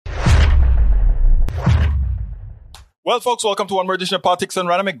Well, folks, welcome to one more edition of Politics Done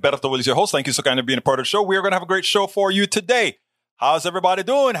Right. I'm Egberto Willies, your host. Thank you so kindly for being a part of the show. We are going to have a great show for you today. How's everybody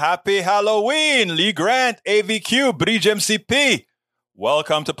doing? Happy Halloween. Lee Grant, AVQ, Bridge MCP.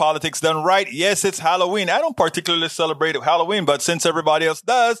 Welcome to Politics Done Right. Yes, it's Halloween. I don't particularly celebrate Halloween, but since everybody else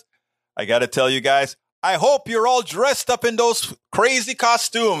does, I got to tell you guys, I hope you're all dressed up in those crazy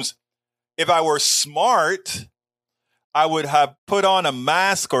costumes. If I were smart, I would have put on a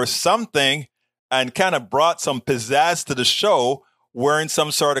mask or something and kind of brought some pizzazz to the show wearing some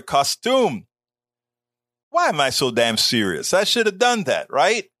sort of costume. Why am I so damn serious? I should have done that,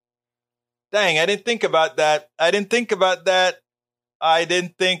 right? Dang, I didn't think about that.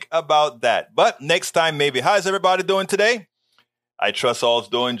 But next time, maybe. How's everybody doing today? I trust all's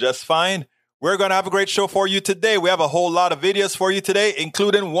doing just fine. We're going to have a great show for you today. We have a whole lot of videos for you today,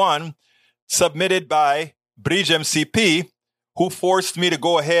 including one submitted by Bridge MCP, who forced me to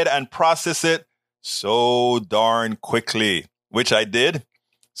go ahead and process it so darn quickly, which I did.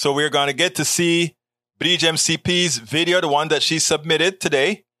 So we're going to get to see Bridge MCP's video, the one that she submitted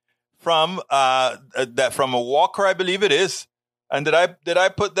today from a walker, I believe it is. And did I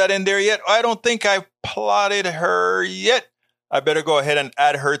put that in there yet? I don't think I plotted her yet. I better go ahead and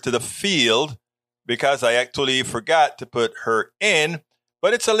add her to the field because I actually forgot to put her in.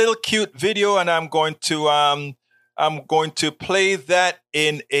 But it's a little cute video, and I'm going to play that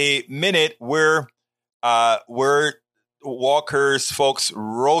in a minute where Walker's folks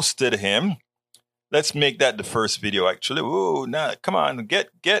roasted him. Let's make that the first video, actually. Ooh, now, come on,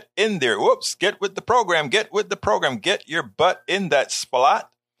 get in there. Whoops, get with the program. Get your butt in that spot.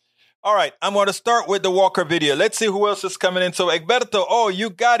 All right, I'm going to start with the Walker video. Let's see who else is coming in. So, Egberto, oh,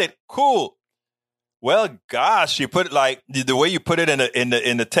 you got it. Cool. Well, gosh, you put it like the way you put it in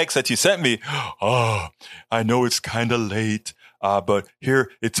the text that you sent me. Oh, I know it's kind of late, but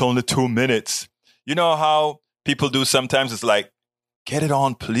here it's only 2 minutes. You know how people do sometimes? It's like, get it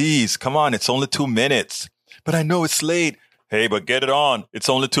on, please. Come on, it's only 2 minutes. But I know it's late. Hey, but get it on. It's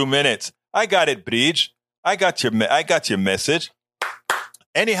only 2 minutes. I got it, Bridge. I got your message.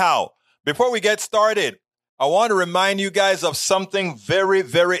 Anyhow, before we get started, I want to remind you guys of something very,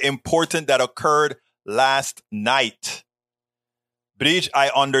 very important that occurred last night. Bridge, I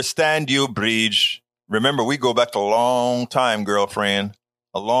understand you, Bridge. Remember, we go back a long time, girlfriend.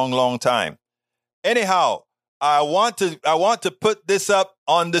 A long, long time. Anyhow, I want to put this up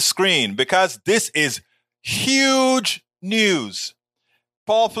on the screen because this is huge news.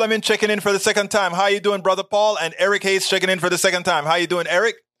 Paul Fleming checking in for the second time. How you doing, Brother Paul? And Eric Hayes checking in for the second time. How you doing,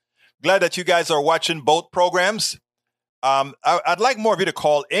 Eric? Glad that you guys are watching both programs. I'd like more of you to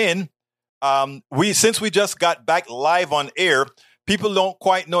call in. Since we just got back live on air, people don't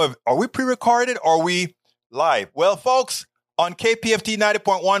quite know are we pre-recorded or are we live? Well, folks, on KPFT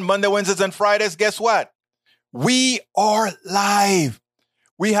 90.1 Monday, Wednesdays, and Fridays, guess what? We are live.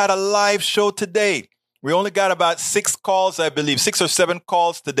 We had a live show today. We only got about 6 calls, I believe, 6 or 7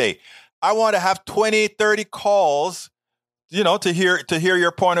 calls today. I want to have 20, 30 calls, to hear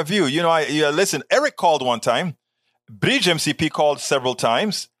your point of view. Listen, Eric called one time. Bridge MCP called several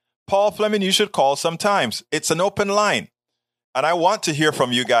times. Paul Fleming, you should call sometimes. It's an open line. And I want to hear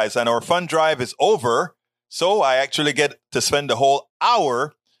from you guys. And our fund drive is over. So I actually get to spend the whole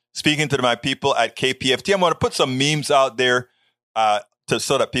hour speaking to my people at KPFT. I'm going to put some memes out there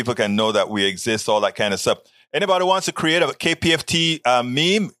so that people can know that we exist, all that kind of stuff. Anybody wants to create a KPFT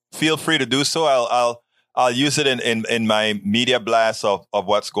meme, feel free to do so. I'll use it in my media blast of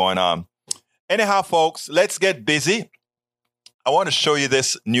what's going on. Anyhow, folks, let's get busy. I want to show you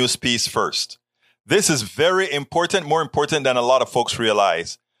this news piece first. This is very important, more important than a lot of folks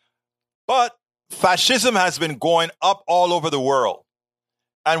realize. But fascism has been going up all over the world.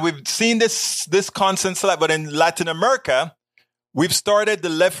 And we've seen this constant slide, but in Latin America, we've started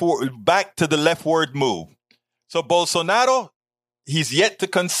back to the leftward move. So Bolsonaro, he's yet to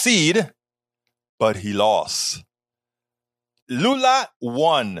concede, but he lost. Lula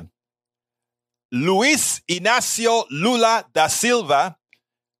won. Luis Inácio Lula da Silva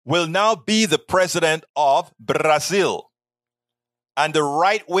will now be the president of Brazil. And the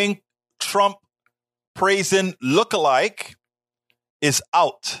right-wing Trump praising lookalike is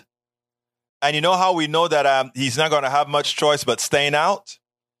out. And you know how we know that he's not going to have much choice but staying out?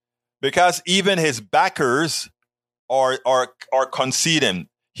 Because even his backers are conceding.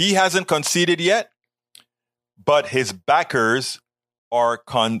 He hasn't conceded yet, but his backers are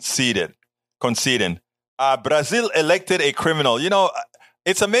conceding. Brazil elected a criminal.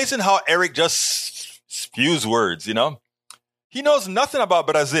 It's amazing how Eric just spews words, He knows nothing about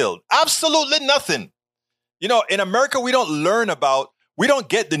Brazil. Absolutely nothing. In America, we don't learn about We don't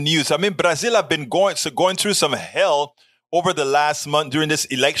get the news. I mean, Brazil have been going through some hell over the last month during this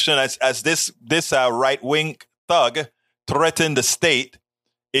election as this right-wing thug threatened the state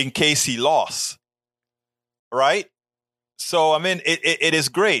in case he lost. Right? So, I mean, it is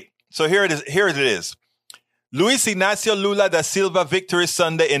great. So here it is. Luiz Inácio Lula da Silva victory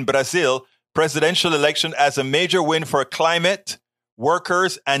Sunday in Brazil presidential election as a major win for climate,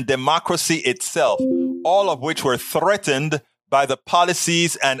 workers, and democracy itself, all of which were threatened by the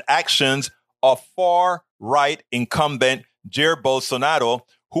policies and actions of far-right incumbent Jair Bolsonaro,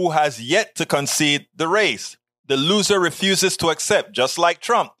 who has yet to concede the race. The loser refuses to accept, just like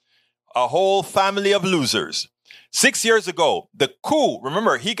Trump, a whole family of losers. 6 years ago, the coup,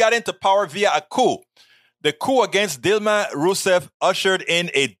 remember, he got into power via a coup. The coup against Dilma Rousseff ushered in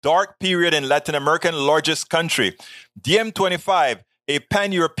a dark period in Latin America's largest country. DiEM25, a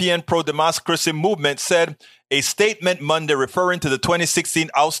pan-European pro-democracy movement, said a statement Monday referring to the 2016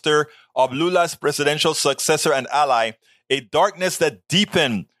 ouster of Lula's presidential successor and ally, a darkness that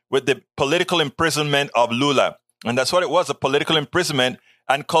deepened with the political imprisonment of Lula. And that's what it was, a political imprisonment,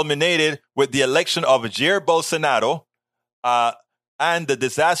 and culminated with the election of Jair Bolsonaro, and the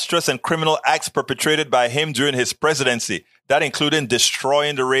disastrous and criminal acts perpetrated by him during his presidency. That included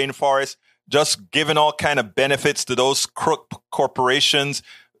destroying the rainforest, just giving all kind of benefits to those crook corporations,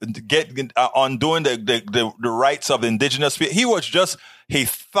 undoing the rights of indigenous people. He was just a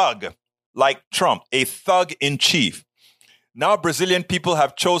thug like Trump, a thug in chief. Now Brazilian people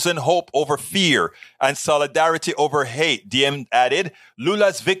have chosen hope over fear and solidarity over hate. DiEM added,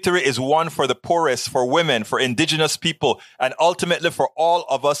 Lula's victory is one for the poorest, for women, for indigenous people, and ultimately for all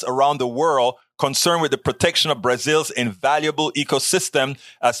of us around the world concerned with the protection of Brazil's invaluable ecosystem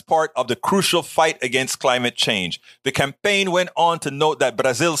as part of the crucial fight against climate change. The campaign went on to note that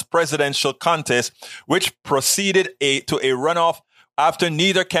Brazil's presidential contest, which proceeded to a runoff after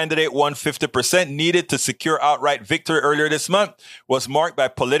neither candidate won 50% needed to secure outright victory earlier this month, was marked by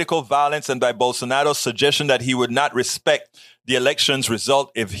political violence and by Bolsonaro's suggestion that he would not respect the election's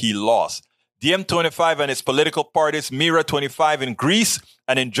result if he lost. DiEM25 and its political parties, Mira25 in Greece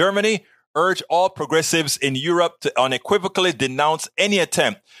and in Germany, urge all progressives in Europe to unequivocally denounce any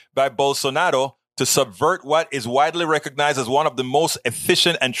attempt by Bolsonaro to subvert what is widely recognized as one of the most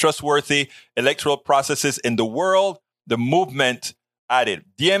efficient and trustworthy electoral processes in the world. The movement added.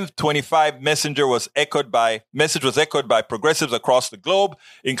 DiEM25 message was echoed by progressives across the globe,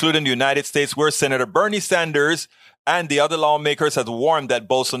 including the United States, where Senator Bernie Sanders and the other lawmakers have warned that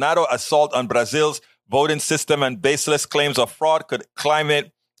Bolsonaro's assault on Brazil's voting system and baseless claims of fraud could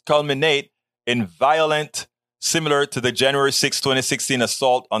culminate in violence similar to the January 6, 2016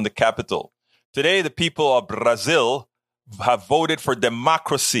 assault on the Capitol. Today, the people of Brazil have voted for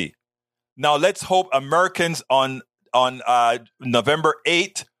democracy. Now, let's hope Americans on November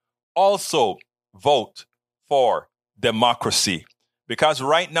 8th also vote for democracy. Because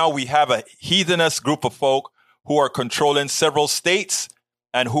right now we have a heathenous group of folk who are controlling several states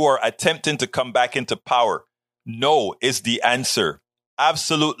and who are attempting to come back into power. No is the answer.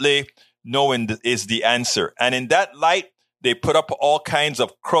 Absolutely no is the answer. And in that light, they put up all kinds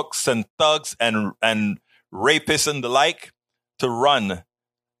of crooks and thugs and rapists and the like to run,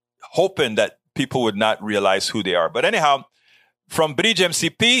 hoping that people would not realize who they are. But anyhow, from Bridge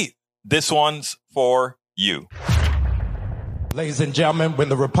MCP, this one's for you. Ladies and gentlemen, when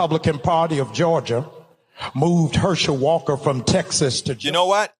the Republican Party of Georgia moved Herschel Walker from Texas to... You know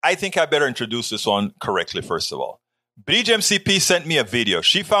what? I think I better introduce this one correctly, first of all. Bridge MCP sent me a video.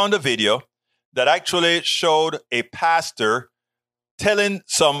 She found a video that actually showed a pastor telling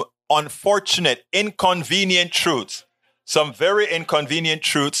some unfortunate, inconvenient truths, some very inconvenient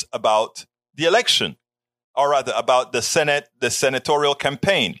truths about the election, or rather about the senatorial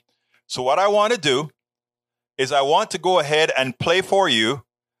campaign. So what I want to do is I want to go ahead and play for you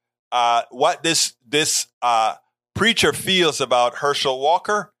what this preacher feels about Herschel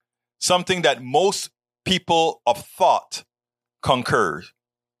Walker, something that most people of thought concur.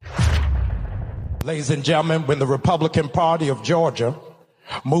 Ladies and gentlemen, when the Republican Party of Georgia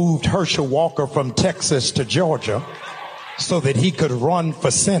moved Herschel Walker from Texas to Georgia so that he could run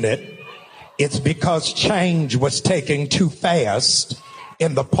for Senate, it's because change was taking too fast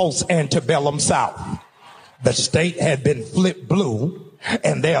in the post-antebellum South. The state had been flipped blue,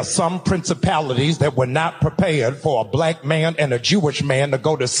 and there are some principalities that were not prepared for a black man and a Jewish man to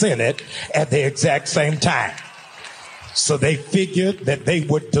go to Senate at the exact same time. So they figured that they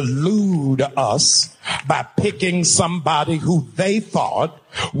would delude us by picking somebody who they thought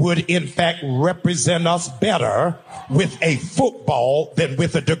would in fact represent us better with a football than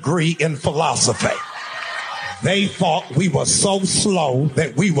with a degree in philosophy. They thought we were so slow,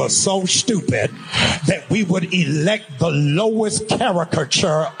 that we were so stupid, that we would elect the lowest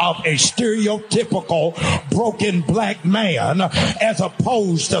caricature of a stereotypical broken black man as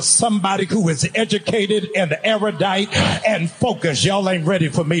opposed to somebody who is educated and erudite and focused. Y'all ain't ready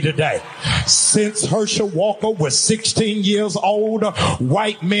for me today. Since Herschel Walker was 16 years old,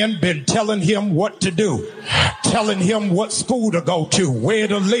 white men been telling him what to do, telling him what school to go to, where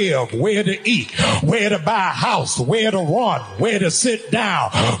to live, where to eat, where to buy a house, where to run, where to sit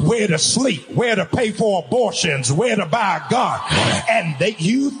down, where to sleep, where to pay for abortions, where to buy a gun. And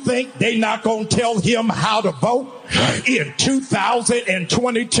you think they not gonna tell him how to vote? In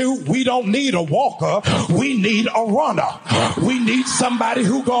 2022, we don't need a walker. We need a runner. We need somebody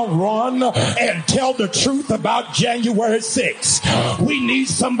who gonna run and tell the truth about January 6th. We need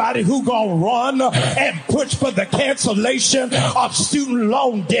somebody who gonna run and push for the cancellation of student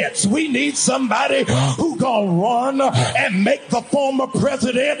loan debts. We need somebody who gonna run and make the former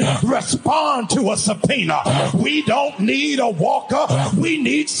president respond to a subpoena. We don't need a walker. We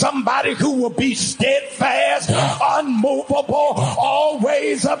need somebody who will be steadfast, unmovable,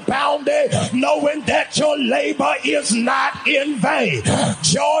 always abounding, knowing that your labor is not in vain.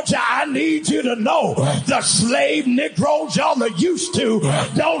 Georgia, I need you to know the slave Negroes y'all are used to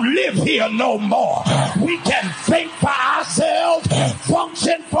don't live here no more. We can think for ourselves,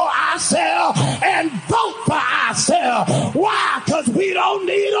 function for ourselves, and vote for ourselves. Why? Because we don't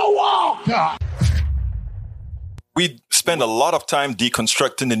need a walker. We spend a lot of time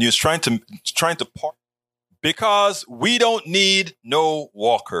deconstructing the news, trying to because we don't need no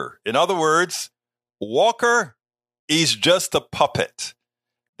Walker. In other words, Walker is just a puppet.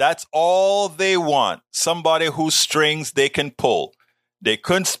 That's all they want. Somebody whose strings they can pull. They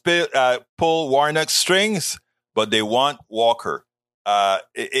couldn't pull Warnock's strings, but they want Walker.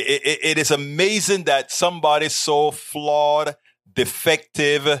 It is amazing that somebody so flawed,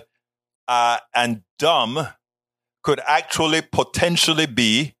 defective, and dumb could actually potentially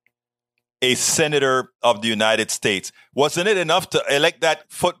be a senator of the United States. Wasn't it enough to elect that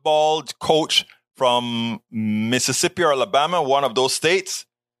football coach from Mississippi or Alabama, one of those states?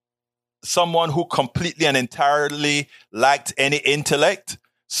 Someone who completely and entirely lacked any intellect.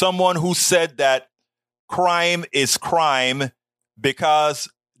 Someone who said that crime is crime because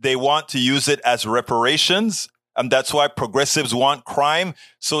they want to use it as reparations. And that's why progressives want crime,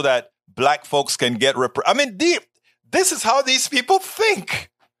 so that black folks can get this is how these people think.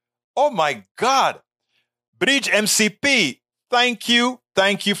 Oh my God. Bridge MCP, thank you.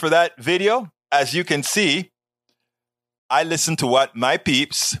 Thank you for that video. As you can see, I listen to what my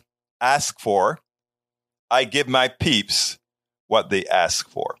peeps ask for. I give my peeps what they ask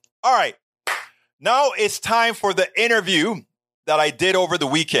for. All right. Now it's time for the interview that I did over the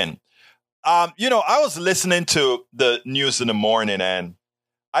weekend. I was listening to the news in the morning and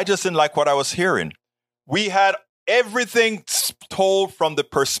I just didn't like what I was hearing. We had everything told from the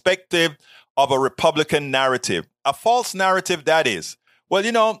perspective of a Republican narrative, a false narrative that is.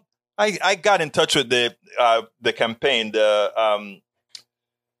 Well, I got in touch with the campaign, the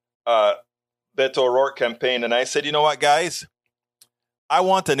Beto O'Rourke campaign, and I said, you know what, guys? I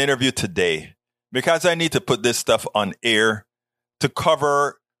want an interview today because I need to put this stuff on air to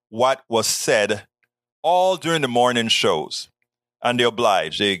cover what was said all during the morning shows. And they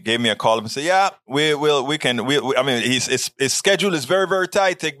obliged. They gave me a call and said, yeah, we can. His schedule is very, very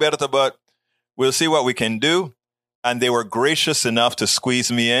tight, Berta, but we'll see what we can do. And they were gracious enough to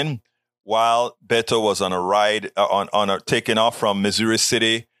squeeze me in while Beto was on a ride, taking off from Missouri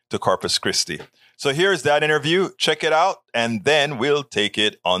City to Corpus Christi. So here's that interview. Check it out. And then we'll take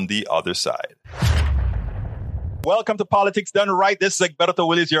it on the other side. Welcome to Politics Done Right. This is Egberto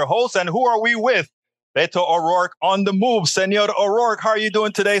Willies, your host. And who are we with? Beto O'Rourke on the move. Senor O'Rourke, how are you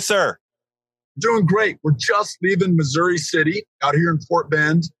doing today, sir? Doing great. We're just leaving Missouri City out here in Fort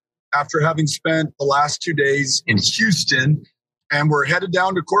Bend after having spent the last 2 days in Houston, and we're headed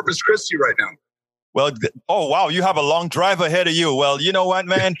down to Corpus Christi right now. Well, oh, wow, you have a long drive ahead of you. Well, you know what,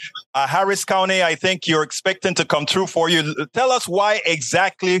 man? Harris County, I think you're expecting to come through for you. Tell us why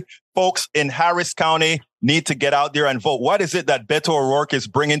exactly folks in Harris County need to get out there and vote. What is it that Beto O'Rourke is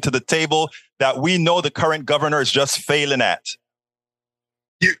bringing to the table that we know the current governor is just failing at?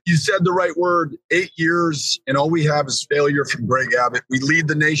 You said the right word, 8 years, and all we have is failure from Greg Abbott. We lead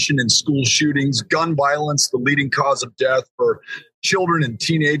the nation in school shootings, gun violence, the leading cause of death for children and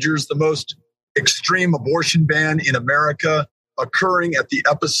teenagers, the most extreme abortion ban in America, occurring at the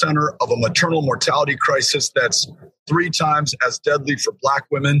epicenter of a maternal mortality crisis that's 3 times as deadly for Black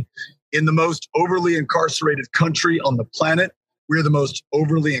women. In the most overly incarcerated country on the planet, We're the most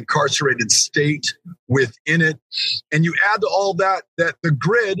overly incarcerated state within it. And you add to all that the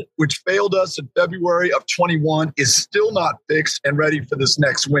grid, which failed us in February of 21, is still not fixed and ready for this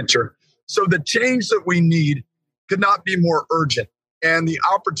next winter. So the change that we need could not be more urgent. And the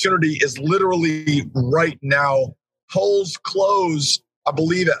opportunity is literally right now. Polls close, I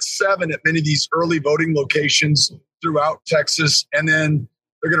believe, at 7 at many of these early voting locations throughout Texas. And then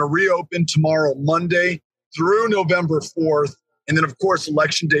they're going to reopen tomorrow, Monday, through November 4th. And then, of course,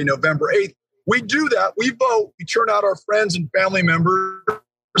 Election Day, November 8th. We do that. We vote. We turn out our friends and family members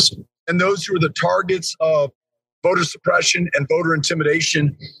and those who are the targets of voter suppression and voter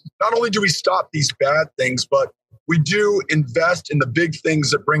intimidation. Not only do we stop these bad things, but we do invest in the big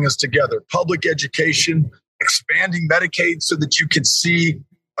things that bring us together. Public education, expanding Medicaid so that you can see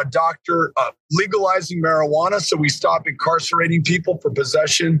a doctor, legalizing marijuana so we stop incarcerating people for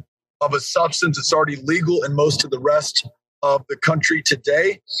possession of a substance that's already legal in most of the rest of the country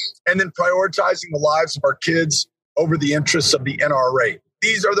today, and then prioritizing the lives of our kids over the interests of the NRA.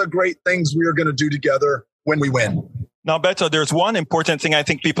 These are the great things we are going to do together when we win. Now, Beto, there's one important thing I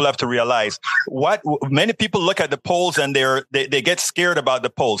think people have to realize. What many people look at the polls and they get scared about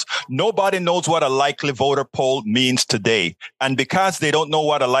the polls. Nobody knows what a likely voter poll means today. And because they don't know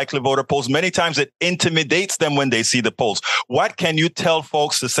what a likely voter poll is, many times it intimidates them when they see the polls. What can you tell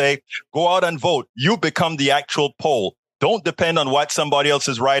folks to say, go out and vote? You become the actual poll. Don't depend on what somebody else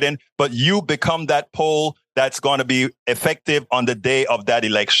is writing, but you become that poll that's going to be effective on the day of that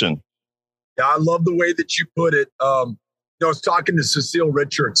election. Yeah, I love the way that you put it. I was talking to Cecile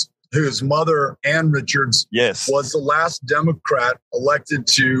Richards, whose mother, Ann Richards, was the last Democrat elected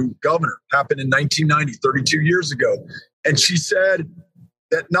to governor. Happened in 1990, 32 years ago. And she said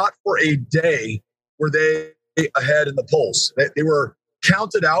that not for a day were they ahead in the polls. They were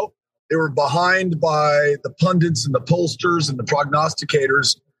counted out. They were behind by the pundits and the pollsters and the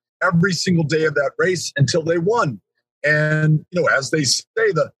prognosticators every single day of that race until they won. And, as they say,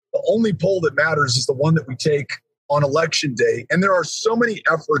 the only poll that matters is the one that we take on election day. And there are so many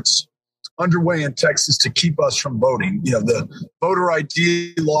efforts underway in Texas to keep us from voting. The voter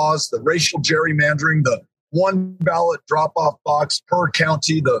ID laws, the racial gerrymandering, the one ballot drop-off box per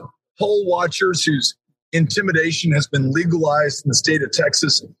county, the poll watchers whose intimidation has been legalized in the state of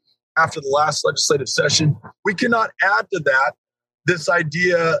Texas after the last legislative session. We cannot add to that this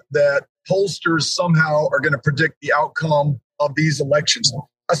idea that pollsters somehow are going to predict the outcome of these elections.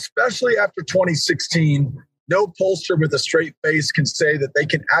 Especially after 2016, no pollster with a straight face can say that they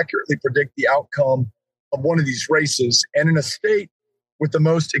can accurately predict the outcome of one of these races. And in a state with the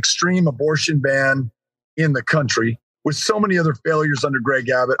most extreme abortion ban in the country, with so many other failures under Greg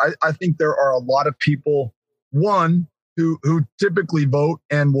Abbott, I think there are a lot of people, one, who typically vote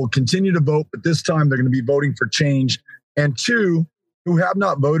and will continue to vote, but this time they're going to be voting for change. And two, who have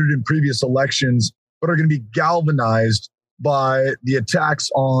not voted in previous elections, but are going to be galvanized by the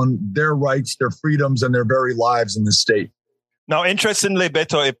attacks on their rights, their freedoms, and their very lives in this state. Now, interestingly,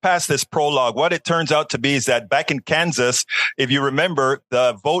 Beto, it passed this prologue. What it turns out to be is that back in Kansas, if you remember,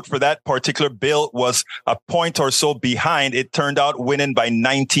 the vote for that particular bill was a point or so behind. It turned out winning by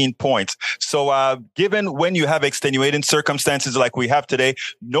 19 points. So given when you have extenuating circumstances like we have today,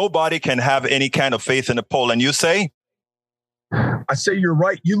 nobody can have any kind of faith in a poll. And you say? I say you're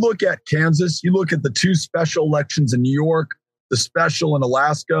right. You look at Kansas, you look at the two special elections in New York, the special in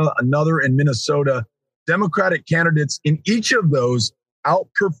Alaska, another in Minnesota. Democratic candidates in each of those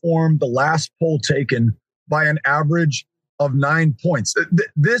outperformed the last poll taken by an average of 9 points.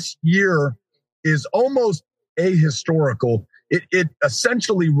 This year is almost ahistorical. It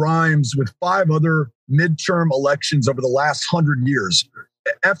essentially rhymes with 5 other midterm elections over the last 100 years.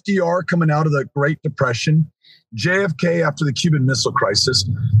 FDR coming out of the Great Depression, JFK after the Cuban Missile Crisis,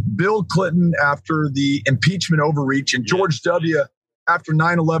 Bill Clinton after the impeachment overreach, and George W. after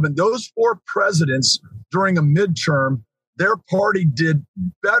 9/11. Those 4 presidents during a midterm, their party did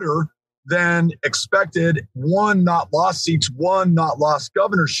better than expected. 1 not lost seats, 1 not lost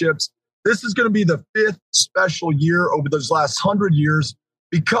governorships. This is going to be the 5th special year over those last 100 years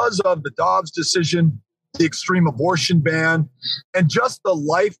because of the Dobbs decision, the extreme abortion ban, and just the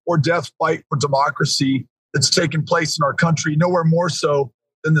life or death fight for democracy that's taken place in our country, nowhere more so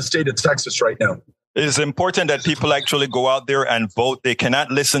than the state of Texas right now. It is important that people actually go out there and vote. They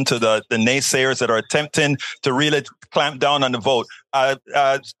cannot listen to the naysayers that are attempting to really clamp down on the vote.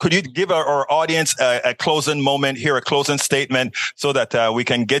 Could you give our audience a closing moment here, a closing statement, so that we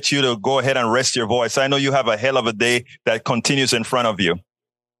can get you to go ahead and rest your voice? I know you have a hell of a day that continues in front of you.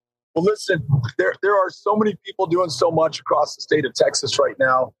 Well, listen, there are so many people doing so much across the state of Texas right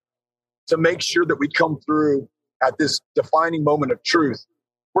now to make sure that we come through at this defining moment of truth.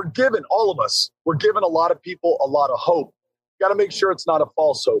 We're given, all of us, we're given a lot of people a lot of hope. You got to make sure it's not a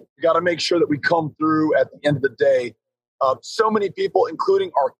false hope. You got to make sure that we come through at the end of the day. So many people,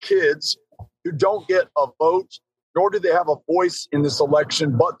 including our kids, who don't get a vote, nor do they have a voice in this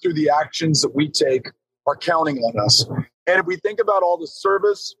election, but through the actions that we take, are counting on us. And if we think about all the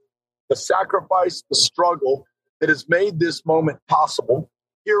service, the sacrifice, the struggle that has made this moment possible,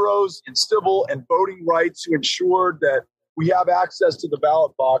 heroes in civil and voting rights who ensured that we have access to the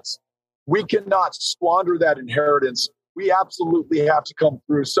ballot box, we cannot squander that inheritance. We absolutely have to come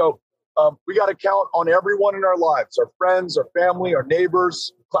through. So we got to count on everyone in our lives, our friends, our family, our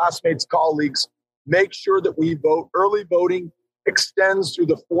neighbors, classmates, colleagues. Make sure that we vote. Early voting extends through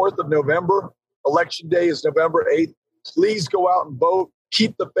the 4th of November. Election day is November 8th. Please go out and vote.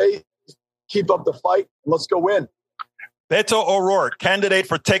 Keep the faith. Keep up the fight. And let's go win. Beto O'Rourke, candidate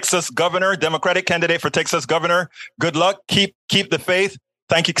for Texas governor, Democratic candidate for Texas governor. Good luck. Keep the faith.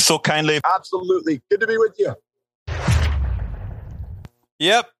 Thank you so kindly. Absolutely. Good to be with you.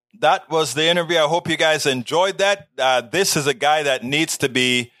 Yep. That was the interview. I hope you guys enjoyed that. This is a guy that needs to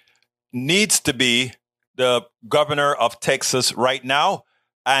be the governor of Texas right now.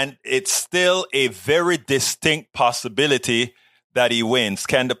 And it's still a very distinct possibility that he wins.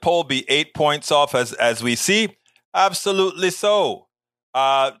 Can the poll be 8 points off as we see? Absolutely so.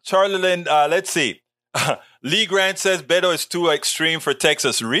 Charlie Lynn, let's see. Lee Grant says Beto is too extreme for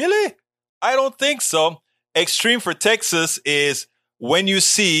Texas. Really? I don't think so. Extreme for Texas is when you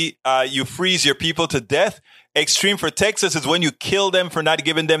see you freeze your people to death. Extreme for Texas is when you kill them for not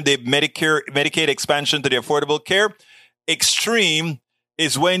giving them the Medicaid expansion to the Affordable Care. Extreme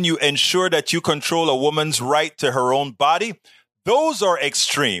is when you ensure that you control a woman's right to her own body. Those are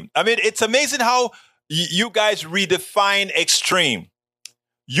extreme. I mean, it's amazing how you guys redefine extreme.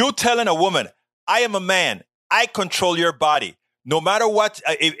 You telling a woman, I am a man, I control your body. No matter what,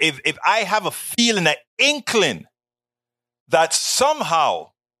 if I have a feeling, an inkling that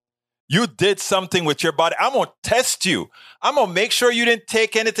somehow you did something with your body, I'm going to test you. I'm going to make sure you didn't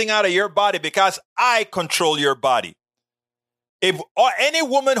take anything out of your body because I control your body. If any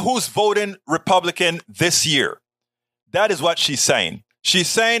woman who's voting Republican this year, that is what she's saying. She's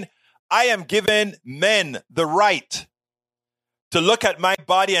saying, I am giving men the right to look at my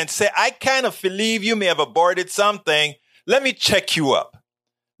body and say, I kind of believe you may have aborted something. Let me check you up.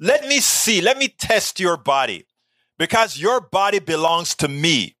 Let me see. Let me test your body because your body belongs to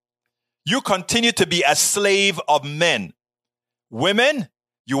me. You continue to be a slave of men. Women,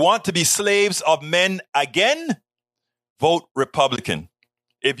 you want to be slaves of men again? Vote Republican.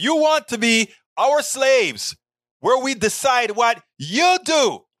 If you want to be our slaves, where we decide what you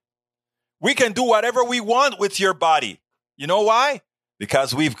do, we can do whatever we want with your body. You know why?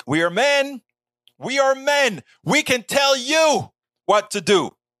 Because we are men. We are men. We can tell you what to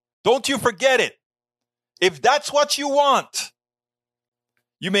do. Don't you forget it. If that's what you want,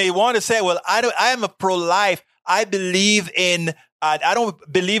 you may want to say, well, I am a pro-life. I believe in, I don't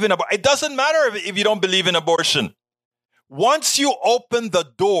believe in abortion. It doesn't matter if you don't believe in abortion. Once you open the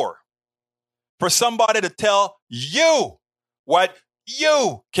door for somebody to tell you what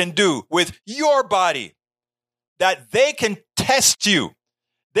you can do with your body, that they can test you,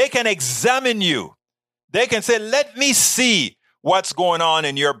 they can examine you, they can say, let me see what's going on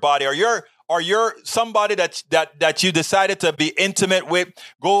in your body, or you're somebody that you decided to be intimate with,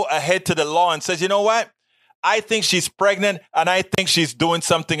 go ahead to the law and says, you know what? I think she's pregnant and I think she's doing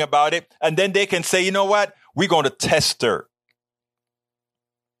something about it. And then they can say, you know what? We're going to test her.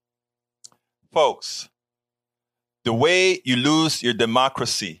 Folks, the way you lose your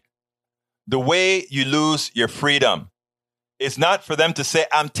democracy, the way you lose your freedom, is not for them to say,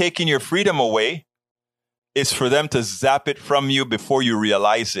 I'm taking your freedom away. It's for them to zap it from you before you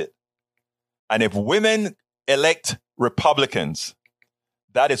realize it. And if women elect Republicans,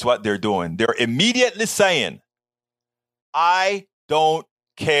 that is what they're doing. They're immediately saying, I don't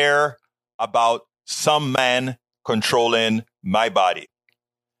care about some man controlling my body.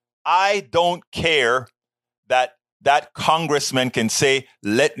 I don't care that congressman can say,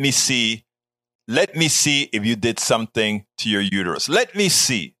 let me see if you did something to your uterus. Let me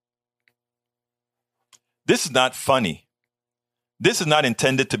see. This is not funny. This is not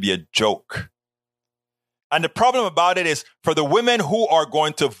intended to be a joke. And the problem about it is for the women who are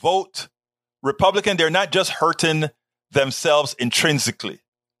going to vote Republican, they're not just hurting themselves intrinsically.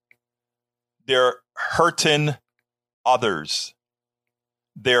 They're hurting others.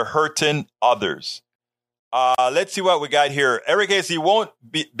 They're hurting others. Let's see what we got here. Eric says he won't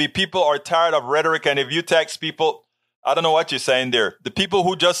be people are tired of rhetoric. And if you text people, I don't know what you're saying there. The people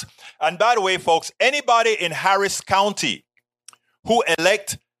who just, and by the way, folks, anybody in Harris County who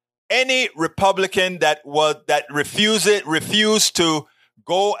elect any Republican that refused to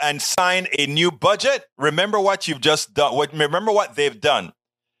go and sign a new budget, remember what you've just done. Remember what they've done.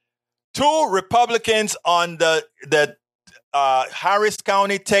 2 Republicans on the Harris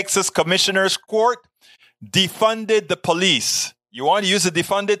County, Texas Commissioner's Court defunded the police. You want to use a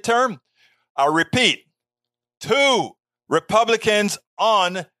defunded term? I'll repeat. 2 Republicans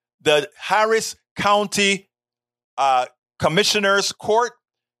on the Harris County Commissioner's Court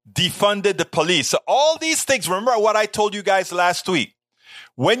defunded the police. So all these things, remember what I told you guys last week.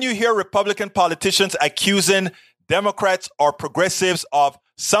 When you hear Republican politicians accusing Democrats or progressives of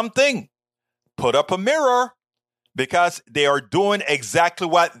something, put up a mirror, because they are doing exactly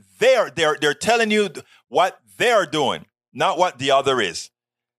what they're telling you what they're doing, not what the other is.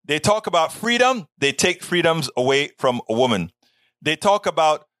 They talk about freedom. They take freedoms away from a woman. They talk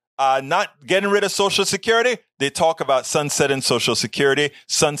about not getting rid of Social Security. They talk about sunsetting Social Security,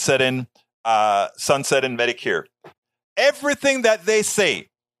 sunsetting Medicare. Everything that they say,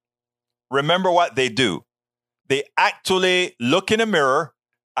 remember what they do. They actually look in a mirror,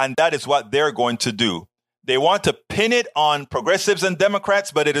 and that is what they're going to do. They want to pin it on progressives and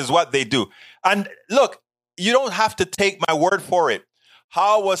Democrats, but it is what they do. And look, you don't have to take my word for it.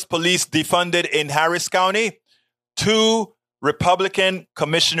 How was police defunded in Harris County? 2 Republican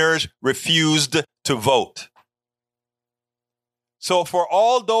commissioners refused to vote. So for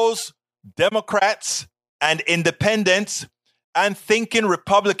all those Democrats and independents and thinking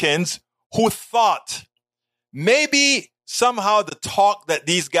Republicans who thought maybe somehow the talk that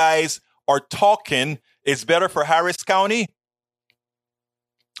these guys are talking is better for Harris County,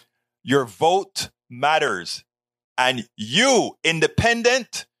 your vote matters. And you,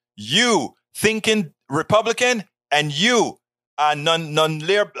 independent, you thinking Republican, and you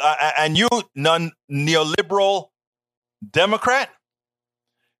non-neoliberal Democrat,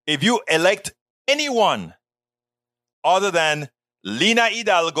 if you elect anyone other than Lina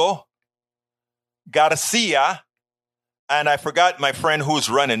Hidalgo, Garcia, and I forgot my friend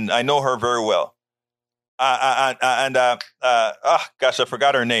who's running. I know her very well. I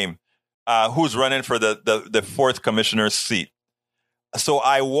forgot her name. Who's running for the 4th commissioner's seat. So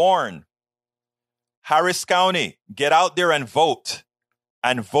I warn Harris County, get out there and vote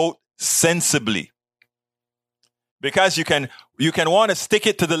sensibly. Because you can want to stick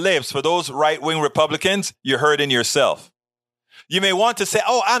it to the lips. For those right-wing Republicans, you're hurting yourself. You may want to say,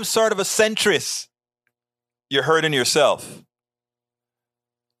 oh, I'm sort of a centrist. You're hurting yourself.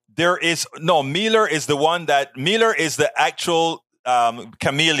 Miller is the actual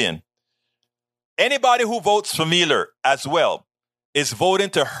chameleon. Anybody who votes for Miller as well is voting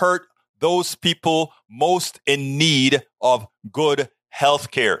to hurt those people most in need of good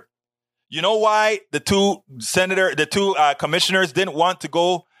health care. You know why the 2 commissioners didn't want to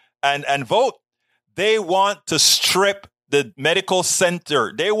go and vote? They want to strip the medical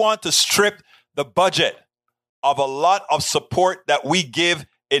center. They want to strip the budget of a lot of support that we give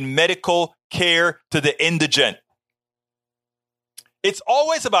in medical care to the indigent. It's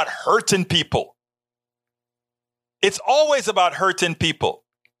always about hurting people. It's always about hurting people.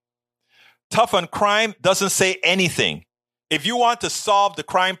 Tough on crime doesn't say anything. If you want to solve the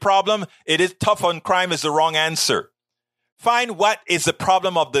crime problem, it is tough on crime is the wrong answer. Find what is the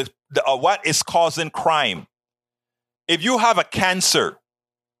problem of what is causing crime. If you have a cancer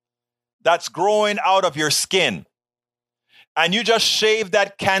that's growing out of your skin, and you just shave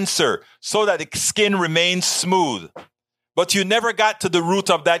that cancer so that the skin remains smooth, but you never got to the root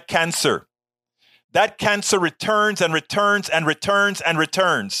of that cancer. That cancer returns and returns and returns and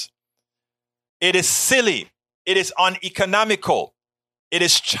returns. It is silly. It is uneconomical. It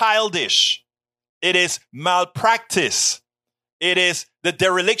is childish. It is malpractice. It is the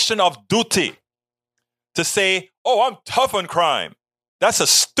dereliction of duty to say, oh, I'm tough on crime. That's a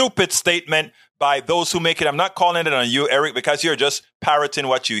stupid statement by those who make it. I'm not calling it on you, Eric, because you're just parroting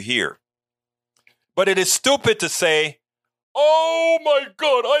what you hear. But it is stupid to say, oh my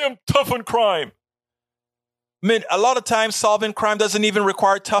God, I am tough on crime. I mean, a lot of times solving crime doesn't even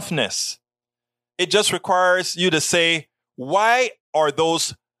require toughness. It just requires you to say, why are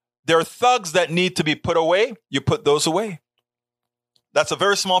there are thugs that need to be put away? You put those away. That's a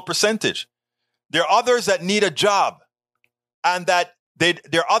very small percentage. There are others that need a job, and there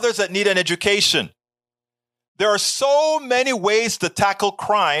are others that need an education. There are so many ways to tackle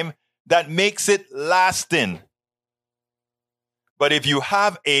crime that makes it lasting. But if you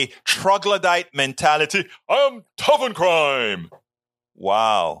have a troglodyte mentality, I'm tough on crime.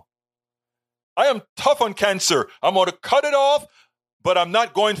 Wow. I am tough on cancer. I'm going to cut it off, but I'm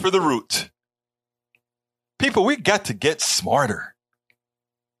not going for the root. People, we got to get smarter.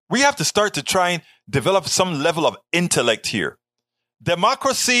 We have to start to try and develop some level of intellect here.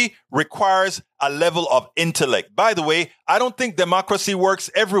 Democracy requires a level of intellect. By the way, I don't think democracy works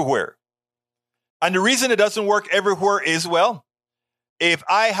everywhere. And the reason it doesn't work everywhere is, well, if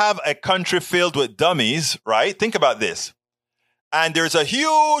I have a country filled with dummies, right? Think about this. And there's a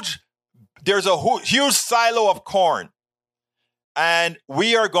huge silo of corn. And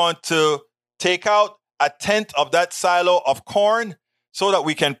we are going to take out a tenth of that silo of corn so that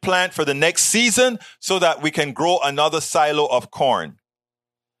we can plant for the next season, so that we can grow another silo of corn.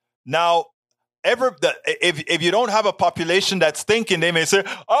 Now, if you don't have a population that's thinking, they may say,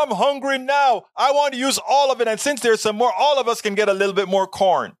 I'm hungry now. I want to use all of it. And since there's some more, all of us can get a little bit more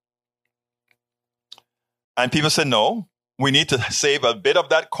corn. And people say, no, we need to save a bit of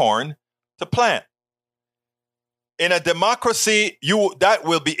that corn to plant. In a democracy, that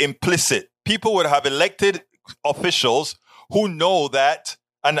will be implicit. People would have elected officials who know that.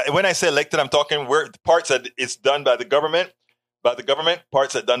 And when I say elected, I'm talking where parts that it's done by the government,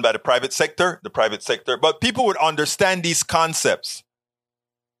 parts that done by the private sector. But people would understand these concepts.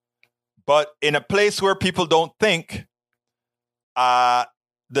 But in a place where people don't think,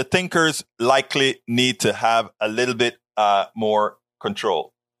 the thinkers likely need to have a little bit more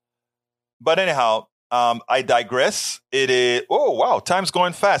control. But anyhow, I digress. It is, oh, wow, time's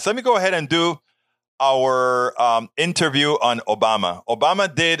going fast. Let me go ahead and do our interview on Obama.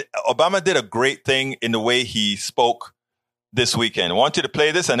 Obama did a great thing in the way he spoke this weekend. I want you to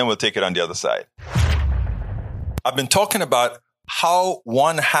play this and then we'll take it on the other side. I've been talking about how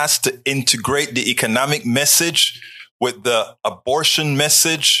one has to integrate the economic message with the abortion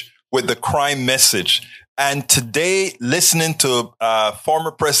message, with the crime message. And today, listening to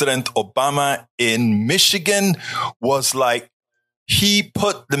former President Obama in Michigan was like he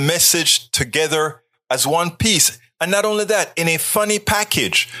put the message together as one piece. And not only that, in a funny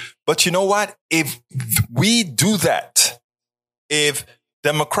package. But you know what? If we do that, if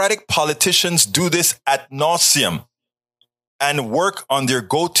Democratic politicians do this ad nauseum and work on their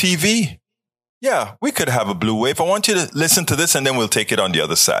GoTV, yeah, we could have a blue wave. I want you to listen to this and then we'll take it on the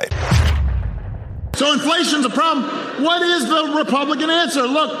other side. So inflation's a problem. What is the Republican answer?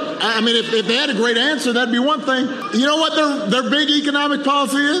 Look, I mean, if they had a great answer, that'd be one thing. You know what their big economic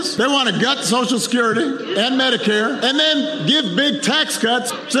policy is? They want to gut Social Security and Medicare and then give big tax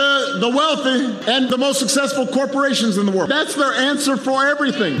cuts to the wealthy and the most successful corporations in the world. That's their answer for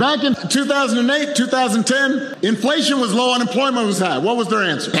everything. Back in 2008, 2010, inflation was low, unemployment was high. What was their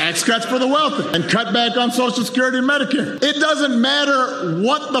answer? Tax cuts for the wealthy and cut back on Social Security and Medicare. It doesn't matter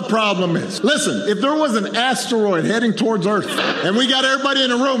what the problem is. Listen, if there was an asteroid heading towards Earth and we got everybody in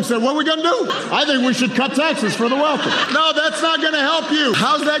the room said, what are we going to do? I think we should cut taxes for the wealthy. No, that's not going to help you.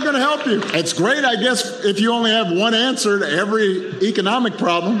 How's that going to help you? It's great, I guess, if you only have one answer to every economic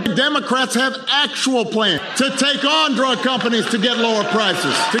problem. Democrats have actual plans to take on drug companies to get lower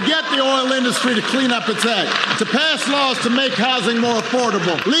prices, to get the oil industry to clean up its act, to pass laws to make housing more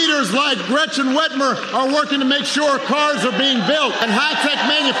affordable. Leaders like Gretchen Whitmer are working to make sure cars are being built and high-tech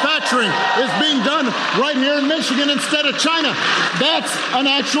manufacturing is being done right here in Michigan instead of China. That's an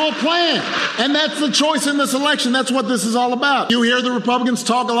actual plan. And that's the choice in this election. That's what this is all about. You hear the Republicans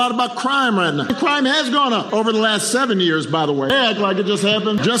talk a lot about crime right now. Crime has gone up over the last 7 years, by the way. They act like it just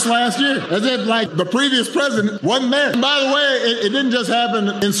happened just last year, as if like the previous president wasn't there. And by the way, it didn't just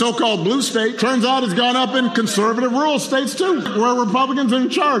happen in so-called blue states. Turns out it's gone up in conservative rural states too, where Republicans are in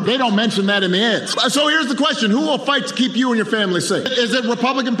charge. They don't mention that in the ads. So here's the question. Who will fight to keep you and your family safe? Is it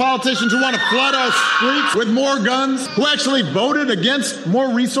Republican politicians who want to flood our streets with more guns, who actually voted against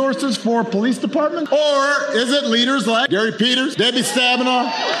more resources for police departments? Or is it leaders like Gary Peters, Debbie Stabenow,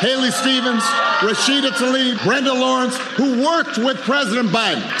 Haley Stevens, Rashida Tlaib, Brenda Lawrence, who worked with President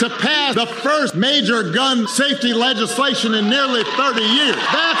Biden to pass the first major gun safety legislation in nearly 30 years?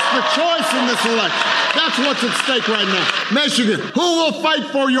 That's the choice in this election. That's what's at stake right now. Michigan, who will fight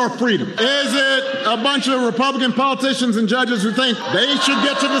for your freedom? Is it a bunch of Republican politicians and judges who think they should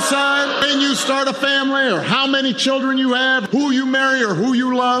get to decide when you start a family or how many children you have, who you marry or who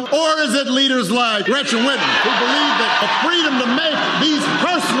you love? Or is it leaders like Gretchen Whitmer who believe that the freedom to make these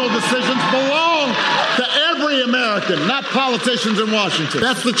personal decisions belong to every American, not politicians in Washington?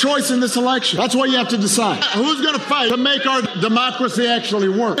 That's the choice in this election. That's what you have to decide. Who's going to fight to make our democracy actually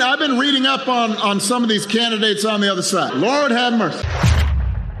work? I've been reading up on some of these candidates on the other side. Lord have mercy.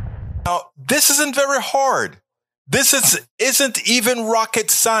 Now, this isn't very hard. This isn't even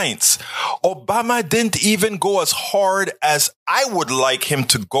rocket science. Obama didn't even go as hard as I would like him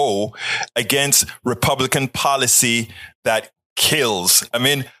to go against Republican policy that kills. I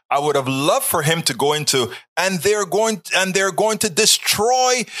mean, I would have loved for him to go into, and they're going to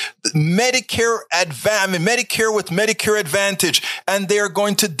destroy Medicare Medicare with Medicare Advantage, and they're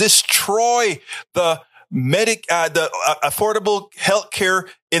going to destroy the affordable health care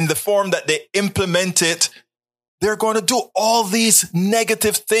in the form that they implement it. They're going to do all these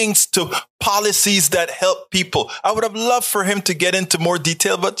negative things to policies that help people. I would have loved for him to get into more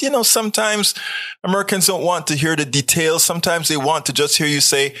detail, but sometimes Americans don't want to hear the details. Sometimes they want to just hear you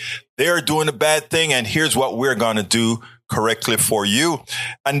say they're doing a bad thing and here's what we're going to do correctly for you.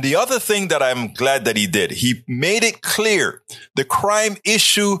 And the other thing that I'm glad that he did, he made it clear the crime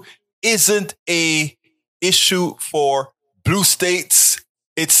issue isn't a issue for blue states.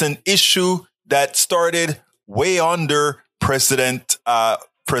 It's an issue that started way under President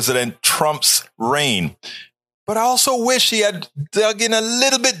Trump's reign. But I also wish he had dug in a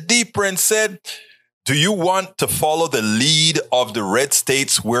little bit deeper and said, do you want to follow the lead of the red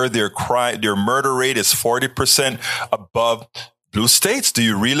states where their murder rate is 40% above blue states? Do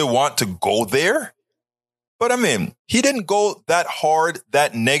you really want to go there? But I mean, he didn't go that hard,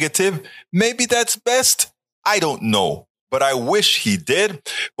 that negative. Maybe that's best. I don't know. But I wish he did.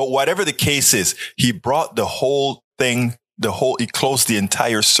 But whatever the case is, he brought the whole thing, he closed the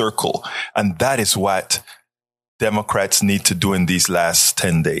entire circle. And that is what Democrats need to do in these last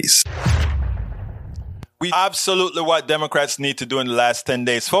 10 days. Absolutely what Democrats need to do in the last 10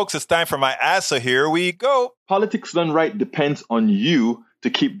 days. Folks, it's time for my answer. Here we go. Politics Done Right depends on you to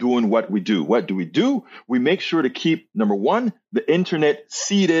keep doing what we do. What do? We make sure to keep, number one, the internet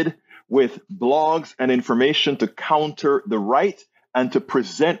seeded with blogs and information to counter the right and to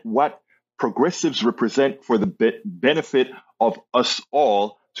present what progressives represent for the benefit of us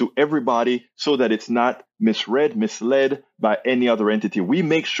all to everybody so that it's not misled by any other entity. We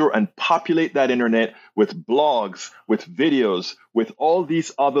make sure and populate that internet with blogs, with videos, with all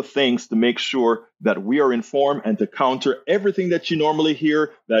these other things to make sure that we are informed and to counter everything that you normally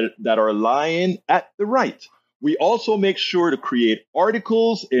hear that are lying at the right. We also make sure to create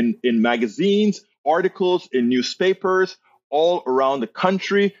articles in magazines, articles in newspapers all around the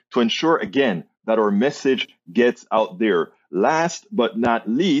country to ensure, again, that our message gets out there. Last but not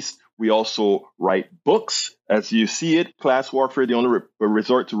least, we also write books. As you see it, Class Warfare, the only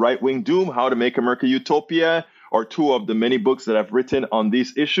resort to right-wing doom, How to Make America Utopia, are two of the many books that I've written on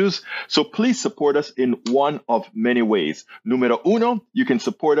these issues. So please support us in one of many ways. Numero uno, you can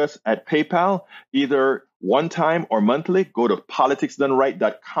support us at PayPal, either one time or monthly. Go to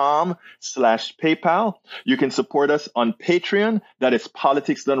politicsdoneright.com/PayPal. You can support us on Patreon. That is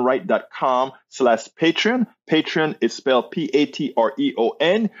politicsdoneright.com/Patreon. Patreon is spelled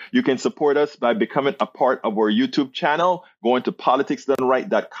Patreon. You can support us by becoming a part of our YouTube channel, going to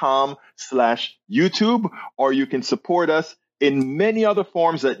politicsdoneright.com/YouTube, or you can support us in many other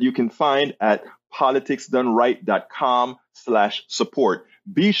forms that you can find at politicsdoneright.com/support.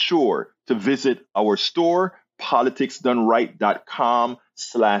 Be sure to visit our store,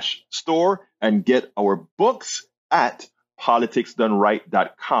 politicsdoneright.com/store, and get our books at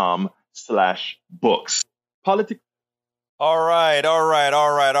politicsdoneright.com/books. All right.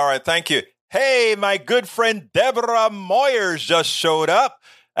 Thank you. Hey, my good friend Deborah Moyers just showed up.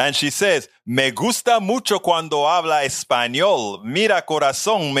 And she says, me gusta mucho cuando habla español. Mira,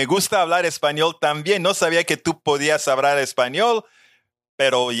 corazón, me gusta hablar español también. No sabía que tú podías hablar español,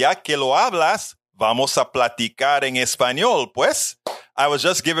 pero ya que lo hablas, vamos a platicar en español, pues. I was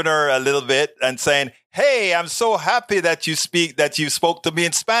just giving her a little bit and saying, hey, I'm so happy that you spoke to me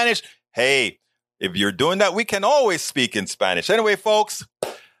in Spanish. Hey, if you're doing that, we can always speak in Spanish. Anyway, folks,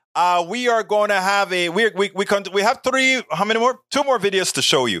 we are going to have we have two more videos to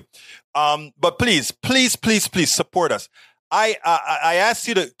show you. But please support us. I asked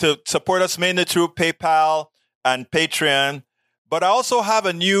you to support us mainly through PayPal and Patreon, but I also have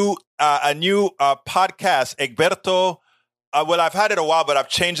a new podcast, Egberto. Well, I've had it a while, but I've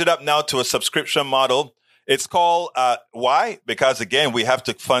changed it up now to a subscription model. It's called why? Because again, we have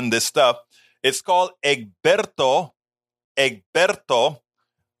to fund this stuff. It's called Egberto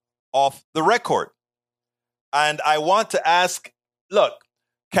Off the Record. And I want to ask, look,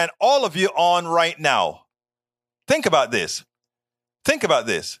 can all of you on right now think about this? Can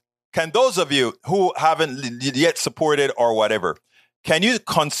those of you who haven't yet supported or whatever, can you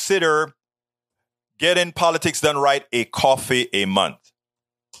consider getting Politics Done Right a coffee a month?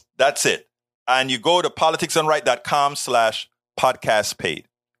 That's it. And you go to politicsdoneright.com/podcast paid.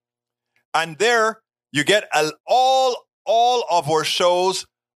 And there You get all of our shows,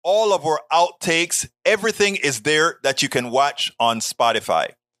 all of our outtakes. Everything is there that you can watch on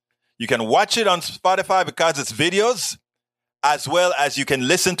Spotify. You can watch it on Spotify because it's videos, as well as you can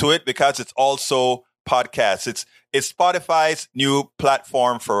listen to it because it's also podcasts. It's Spotify's new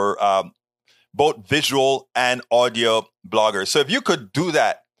platform for both visual and audio bloggers. So if you could do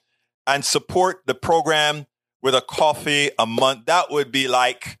that and support the program with a coffee a month, that would be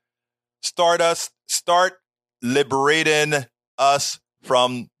like start liberating us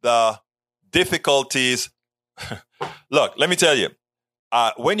from the difficulties. Look, let me tell you,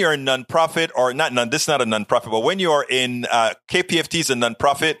 when you're a nonprofit, or this is not a nonprofit, but when you are in KPFT is a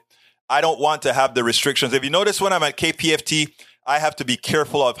nonprofit, I don't want to have the restrictions. If you notice, when I'm at KPFT, I have to be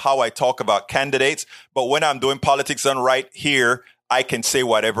careful of how I talk about candidates. But when I'm doing Politics Done Right here, I can say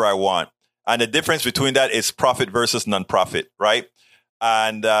whatever I want. And the difference between that is profit versus nonprofit, right?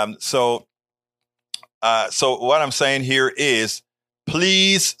 And so what I'm saying here is,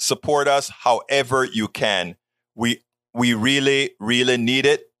 please support us however you can. We really, really need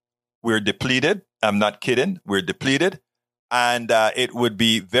it. We're depleted. I'm not kidding. We're depleted. And it would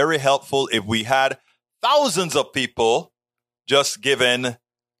be very helpful if we had thousands of people just giving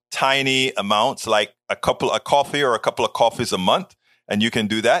tiny amounts, like a coffee or a couple of coffees a month. And you can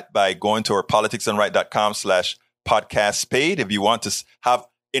do that by going to our politicsdoneright.com/podcast paid. If you want to have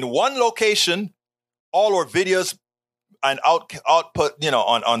in one location all our videos and output,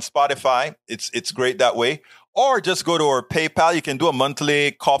 on Spotify, it's great that way. Or just go to our PayPal. You can do a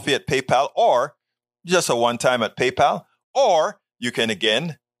monthly coffee at PayPal, or just a one-time at PayPal. Or you can,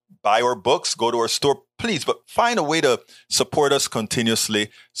 again, buy our books, go to our store, please, but find a way to support us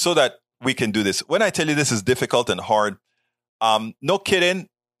continuously so that we can do this. When I tell you this is difficult and hard, no kidding,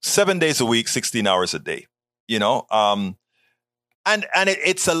 7 days a week, 16 hours a day, and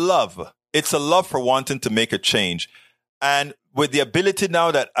it's a love. It's a love for wanting to make a change. And with the ability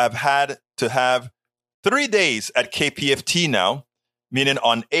now that I've had to have 3 days at KPFT now, meaning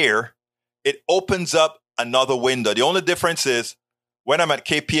on air, it opens up another window. The only difference is when I'm at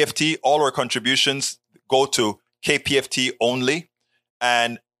KPFT, all our contributions go to KPFT only.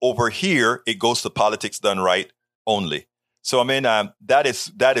 And over here, it goes to Politics Done Right only. So, I mean, that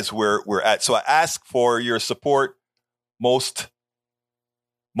is where we're at. So I ask for your support most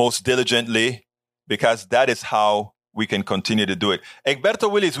diligently, because that is how we can continue to do it. Egberto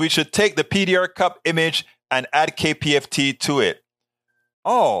Willis, we should take the PDR Cup image and add KPFT to it.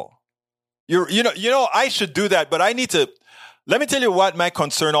 Oh, I should do that, but I need to. Let me tell you what my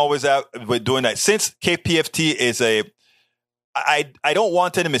concern always with doing that. Since KPFT is I don't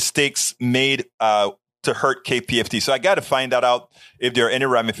want any mistakes made to hurt KPFT. So I got to find that out if there are any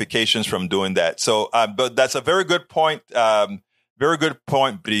ramifications from doing that. So, but that's a very good point. Very good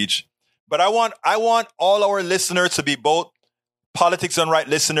point, Breach. But I want all our listeners to be both Politics Done Right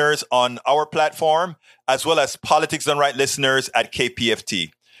listeners on our platform, as well as Politics Done Right listeners at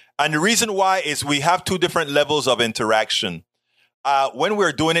KPFT. And the reason why is we have two different levels of interaction. When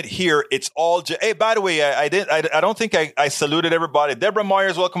we're doing it here, it's all. Hey, by the way, I don't think I saluted everybody. Deborah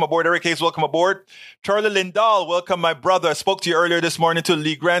Myers, welcome aboard. Eric Hayes, welcome aboard. Charlie Lindahl, welcome, my brother. I spoke to you earlier this morning too.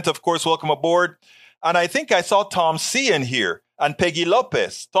 Lee Grant, of course, welcome aboard. And I think I saw Tom C in here and Peggy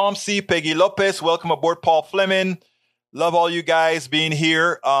Lopez. Tom C, Peggy Lopez, welcome aboard. Paul Fleming, love all you guys being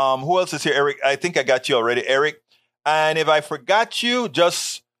here. Who else is here? Eric, I think I got you already, Eric. And if I forgot you,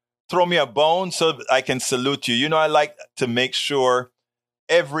 just throw me a bone so I can salute you. I like to make sure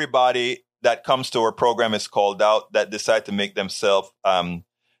everybody that comes to our program is called out, that decide to make themselves,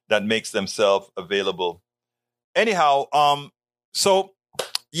 that makes themselves available. Anyhow, so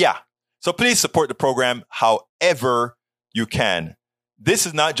please support the program however you can. This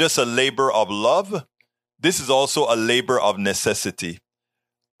is not just a labor of love. This is also a labor of necessity.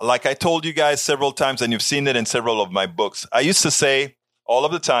 Like I told you guys several times, and you've seen it in several of my books, I used to say all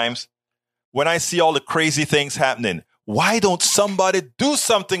of the times, when I see all the crazy things happening, why don't somebody do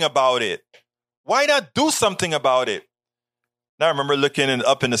something about it? Why not do something about it? Now I remember looking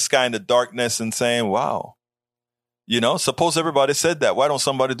up in the sky in the darkness and saying, wow, suppose everybody said that. Why don't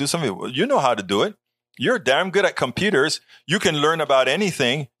somebody do something? Well, you know how to do it. You're damn good at computers. You can learn about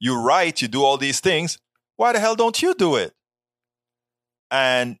anything. You write, you do all these things. Why the hell don't you do it?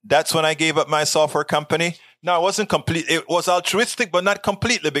 And that's when I gave up my software company. Now, it wasn't complete. It was altruistic, but not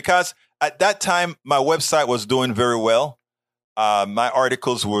completely, because at that time, my website was doing very well. My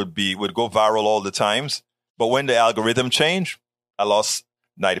articles would go viral all the times. But when the algorithm changed, I lost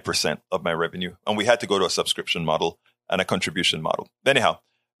 90% of my revenue. And we had to go to a subscription model and a contribution model. Anyhow,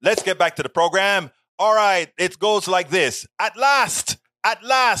 let's get back to the program. All right, it goes like this. At last,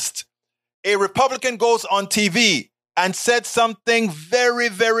 a Republican goes on TV and said something very,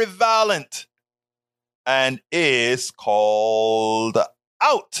 very violent and is called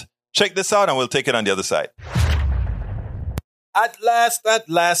out. Check this out and we'll take it on the other side. At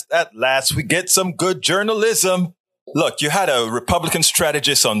last, we get some good journalism. Look, you had a Republican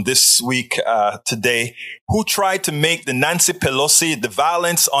strategist on This Week today who tried to make the Nancy Pelosi, the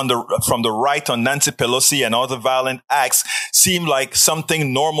violence from the right on Nancy Pelosi and other violent acts seem like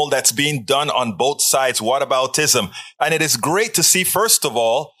something normal that's being done on both sides. Whataboutism. And it is great to see, first of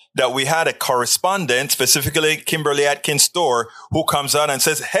all, that we had a correspondent, specifically Kimberly Atkins Storr, who comes out and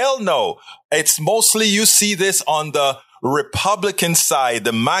says, hell no. It's mostly you see this on the Republican side,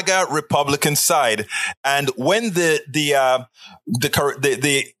 the MAGA Republican side. And when the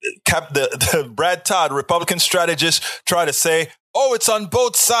Brad Todd Republican strategist try to say, oh, it's on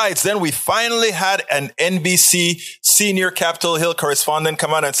both sides, then we finally had an NBC senior Capitol Hill correspondent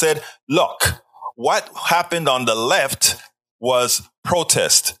come out and said, look, what happened on the left was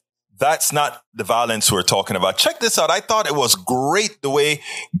protest. That's not the violence we're talking about. Check this out. I thought it was great the way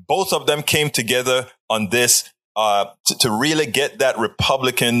both of them came together on this to really get that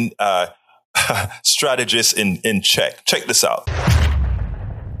Republican strategist in check. Check this out.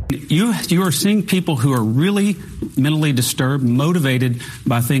 You are seeing people who are really mentally disturbed, motivated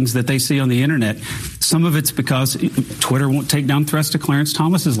by things that they see on the internet. Some of it's because Twitter won't take down threats to Clarence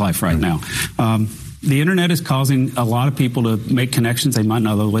Thomas's life right now. The internet is causing a lot of people to make connections they might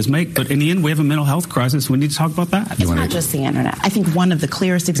not otherwise make. But in the end, we have a mental health crisis. We need to talk about that. It's not just the internet. I think one of the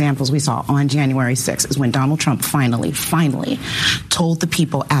clearest examples we saw on January 6th is when Donald Trump finally told the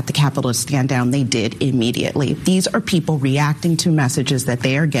people at the Capitol to stand down. They did immediately. These are people reacting to messages that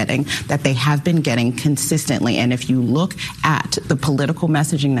they are getting, that they have been getting consistently. And if you look at the political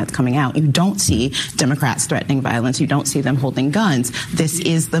messaging that's coming out, you don't see Democrats threatening violence. You don't see them holding guns. This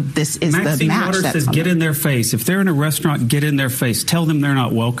is the match that's get in their face. If they're in a restaurant, get in their face. Tell them they're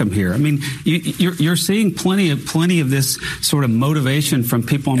not welcome here. I mean, you're seeing plenty of this sort of motivation from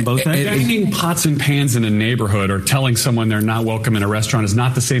people on both sides. Banging pots and pans in a neighborhood or telling someone they're not welcome in a restaurant is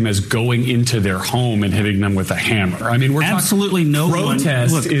not the same as going into their home and hitting them with a hammer. I mean, we're absolutely no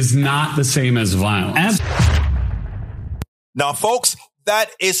protest is not the same as violence. Now, folks,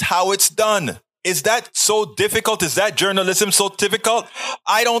 that is how it's done. Is that so difficult? Is that journalism so difficult?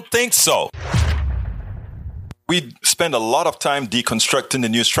 I don't think so. We spend a lot of time deconstructing the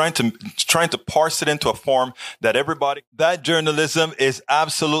news, trying to parse it into a form that that journalism is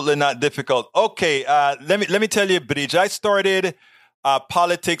absolutely not difficult. Okay, let me tell you, Bridge, I started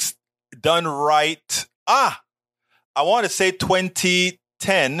Politics Done Right. I want to say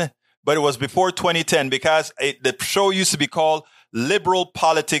 2010, but it was before 2010 because the show used to be called Liberal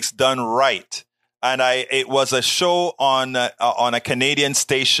Politics Done Right. And it was a show on a Canadian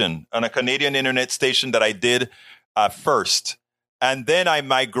station, on a Canadian internet station that I did first. And then I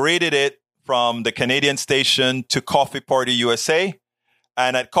migrated it from the Canadian station to Coffee Party USA.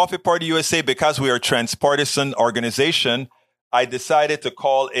 And at Coffee Party USA, because we are a transpartisan organization, I decided to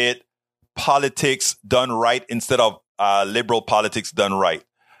call it Politics Done Right instead of Liberal Politics Done Right.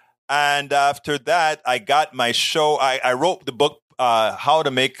 And after that, I got my show. I wrote the book, How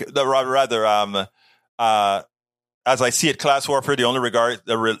to Make as I see it, Class Warfare, the only resort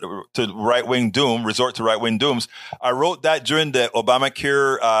to right-wing dooms. I wrote that during the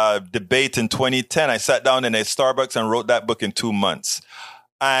Obamacare debate in 2010. I sat down in a Starbucks and wrote that book in 2 months.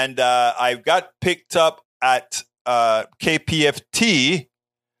 And I got picked up at KPFT,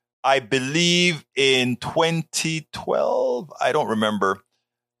 I believe, in 2012. I don't remember.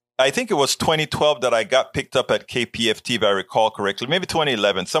 I think it was 2012 that I got picked up at KPFT, if I recall correctly. Maybe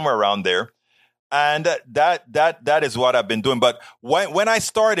 2011, somewhere around there. And that is what I've been doing. But when I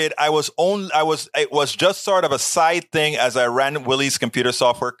started, it was just sort of a side thing as I ran Willie's Computer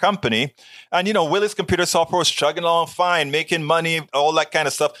Software Company. And, Willie's Computer Software was chugging along fine, making money, all that kind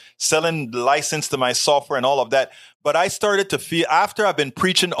of stuff, selling license to my software and all of that. But I started to feel, after I've been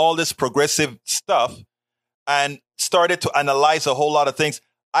preaching all this progressive stuff and started to analyze a whole lot of things,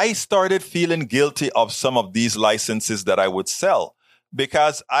 I started feeling guilty of some of these licenses that I would sell.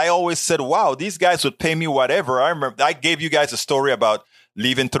 Because I always said, wow, these guys would pay me whatever. I remember I gave you guys a story about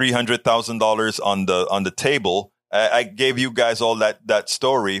leaving $300,000 on the table. I gave you guys all that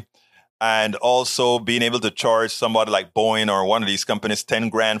story, and also being able to charge somebody like Boeing or one of these companies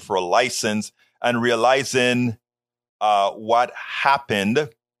 $10,000 for a license, and realizing what happened.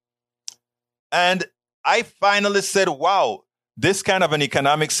 And I finally said, wow, this kind of an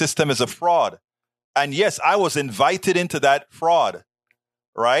economic system is a fraud. And yes, I was invited into that fraud.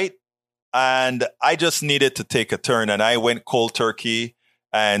 Right. And I just needed to take a turn, and I went cold turkey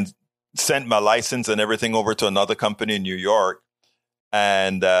and sent my license and everything over to another company in New York.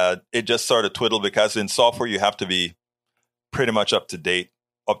 And it just sort of twiddled, because in software, you have to be pretty much up to date.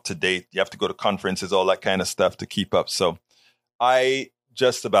 You have to go to conferences, all that kind of stuff to keep up. So I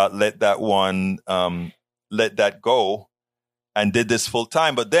just about let that go and did this full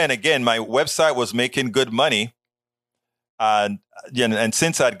time. But then again, my website was making good money. And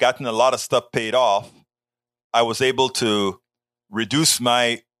since I'd gotten a lot of stuff paid off, I was able to reduce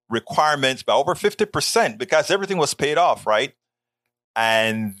my requirements by over 50% because everything was paid off, right?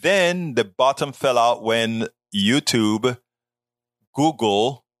 And then the bottom fell out when YouTube,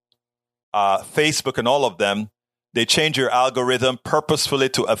 Google, Facebook, and all of them, they change your algorithm purposefully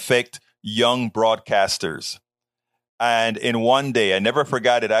to affect young broadcasters. And in one day, I never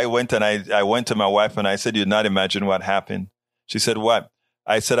forgot it. I went to my wife and I said, "You'd not imagine what happened." She said, "What?"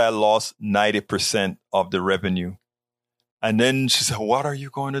 I said, "I lost 90% of the revenue." And then she said, "What are you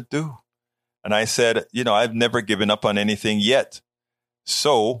going to do?" And I said, "I've never given up on anything yet."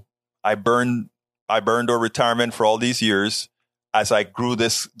 So I burned our retirement for all these years as I grew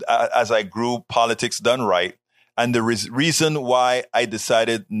Politics Done Right. And the reason why I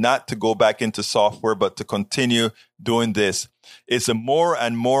decided not to go back into software, but to continue doing this, is the more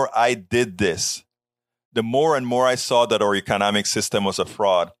and more I did this, the more and more I saw that our economic system was a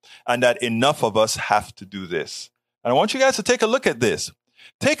fraud and that enough of us have to do this. And I want you guys to take a look at this.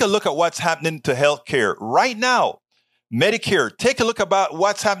 Take a look at what's happening to healthcare right now. Medicare, take a look about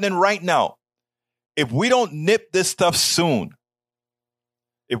what's happening right now. If we don't nip this stuff soon,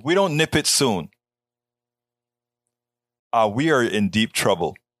 we are in deep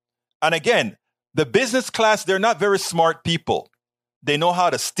trouble. And again, the business class, they're not very smart people. They know how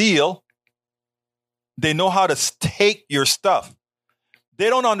to steal. They know how to take your stuff. They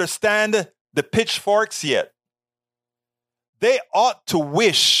don't understand the pitchforks yet. They ought to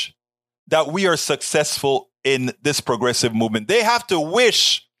wish that we are successful in this progressive movement. They have to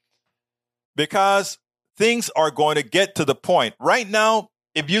wish, because things are going to get to the point. Right now,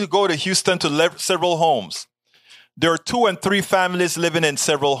 if you go to Houston to several homes, there are 2 and 3 families living in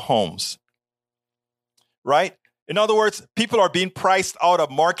several homes, right? In other words, people are being priced out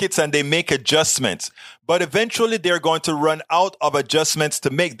of markets and they make adjustments. But eventually they're going to run out of adjustments to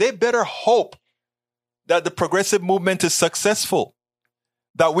make. They better hope that the progressive movement is successful,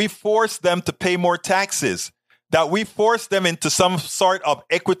 that we force them to pay more taxes, that we force them into some sort of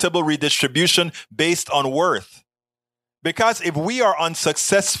equitable redistribution based on worth. Because if we are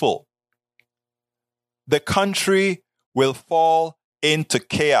unsuccessful, the country will fall into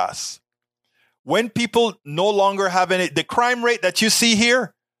chaos. When people no longer have any, the crime rate that you see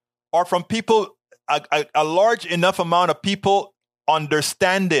here are from people, a large enough amount of people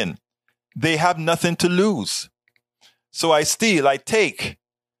understanding they have nothing to lose. So I steal, I take.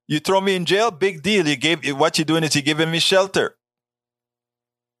 You throw me in jail, big deal. What you're doing is you're giving me shelter.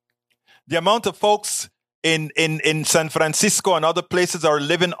 The amount of folks in San Francisco and other places are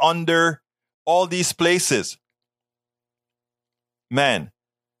living under all these places. Man,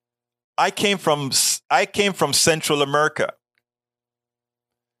 I came from Central America.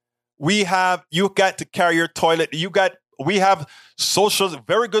 You got to carry your toilet. We have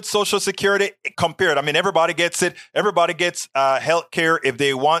very good social security compared. I mean, everybody gets it. Everybody gets health care if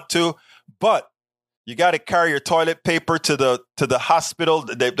they want to, but you got to carry your toilet paper to the hospital,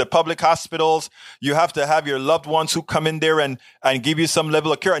 the public hospitals. You have to have your loved ones who come in there and give you some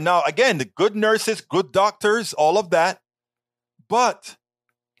level of care. Now, again, the good nurses, good doctors, all of that. But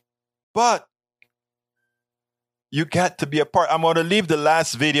you got to be a part. I'm going to leave the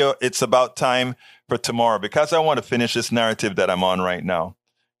last video. It's about time for tomorrow because I want to finish this narrative that I'm on right now.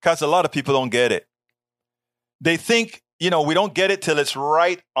 Because a lot of people don't get it. They think, we don't get it till it's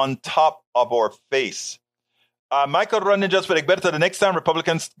right on top of our face. Michael running just for Egberto. The next time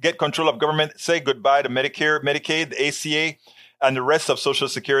Republicans get control of government, say goodbye to Medicare, Medicaid, the ACA, and the rest of Social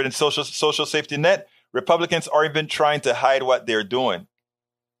Security and social safety net. Republicans are even trying to hide what they're doing.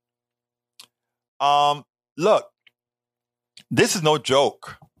 Look, this is no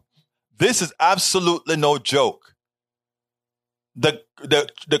joke. This is absolutely no joke. The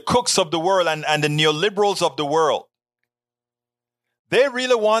cooks of the world and the neoliberals of the world, they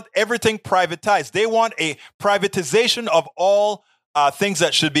really want everything privatized. They want a privatization of all things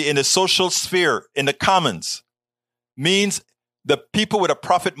that should be in the social sphere, in the commons. Means the people with a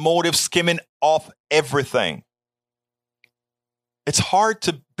profit motive skimming off everything. It's hard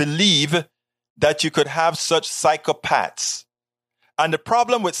to believe that you could have such psychopaths. And the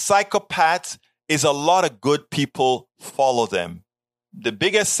problem with psychopaths is a lot of good people follow them. The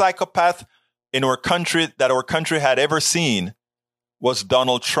biggest psychopath in our country that our country had ever seen was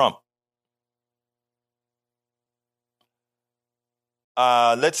Donald Trump.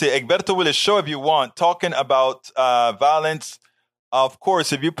 let's see, Egberto Willis, show if you want, talking about violence. Of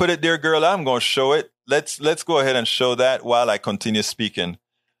course, if you put it there, girl, I'm going to show it. Let's go ahead and show that while I continue speaking.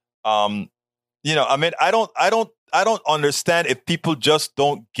 I mean, I don't understand if people just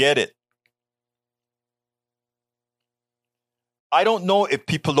don't get it. I don't know if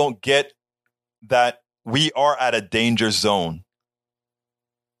people don't get that we are at a danger zone.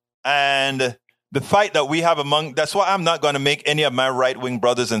 And the fight that we have that's why I'm not going to make any of my right-wing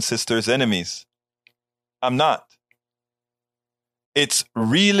brothers and sisters enemies. I'm not. It's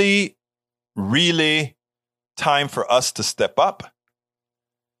really, really time for us to step up.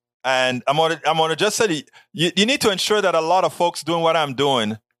 And I'm gonna just say you need to ensure that a lot of folks doing what I'm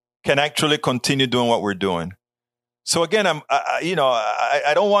doing can actually continue doing what we're doing. So again,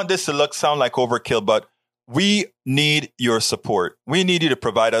 I don't want this to sound like overkill, but we need your support. We need you to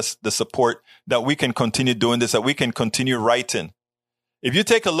provide us the support that we can continue doing this, that we can continue writing. If you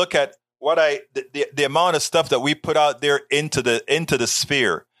take a look at what the amount of stuff that we put out there into the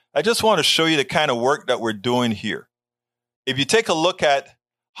sphere, I just want to show you the kind of work that we're doing here. If you take a look at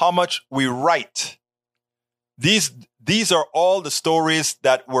how much we write, these are all the stories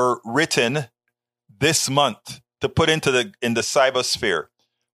that were written this month to put in the cybersphere.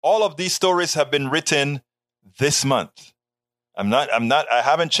 All of these stories have been written this month. I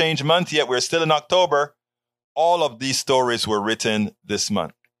haven't changed month yet. We're still in October. All of these stories were written this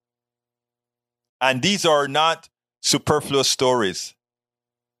month. And these are not superfluous stories.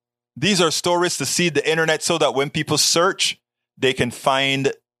 These are stories to seed the internet so that when people search, they can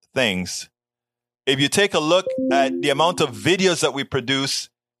find things. If you take a look at the amount of videos that we produce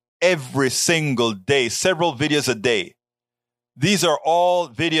every single day, several videos a day, these are all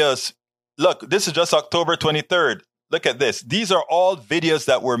videos. Look, this is just October 23rd. Look at this. These are all videos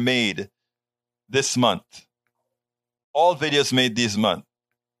that were made this month. All videos made this month.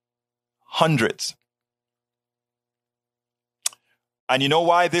 Hundreds. And you know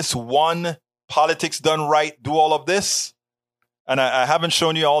why this one Politics Done Right do all of this? And I haven't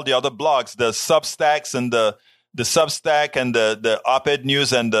shown you all the other blogs, the Substacks and the Substack and the Op-Ed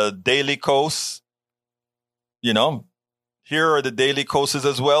News and the Daily Kos. Here are the Daily Koses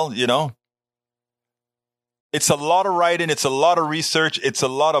as well, It's a lot of writing. It's a lot of research. It's a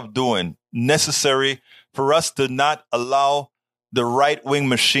lot of doing necessary for us to not allow the right-wing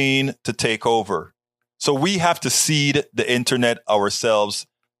machine to take over. So we have to seed the internet ourselves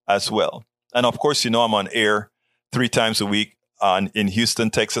as well. And of course, I'm on air 3 times a week in Houston,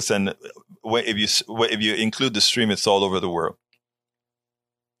 Texas. And if you include the stream, it's all over the world.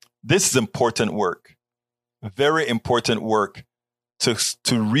 This is important work, very important work to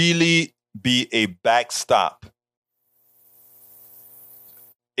really be a backstop.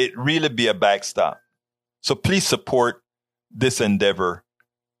 It really be a backstop. So please support this endeavor.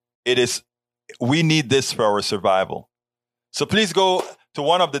 We need this for our survival. So please go to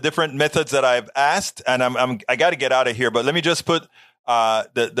one of the different methods that I've asked, and I got to get out of here. But let me just put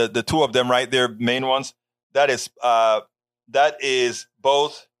the 2 of them right there, main ones. That is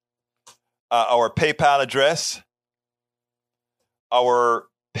both our PayPal address, our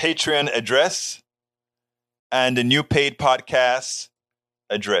Patreon address, and the new paid podcast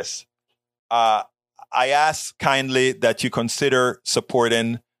address. I ask kindly that you consider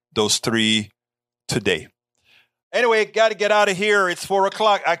supporting those 3 today. Anyway, got to get out of here. It's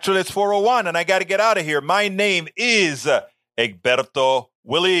 4:00. Actually, it's 4:01, and I got to get out of here. My name is Egberto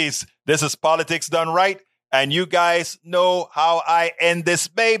Willis. This is Politics Done Right, and you guys know how I end this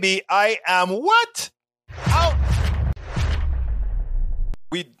baby. I am what? Out.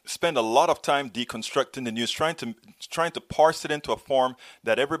 We spend a lot of time deconstructing the news, trying to parse it into a form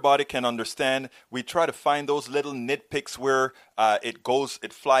that everybody can understand. We try to find those little nitpicks where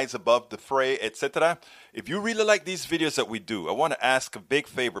it flies above the fray, etc. If you really like these videos that we do, I want to ask a big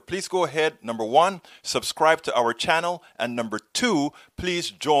favor. Please go ahead. Number 1, subscribe to our channel. And number 2,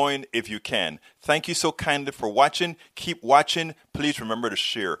 please join if you can. Thank you so kindly for watching. Keep watching. Please remember to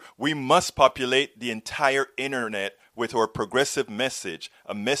share. We must populate the entire internet with our progressive message,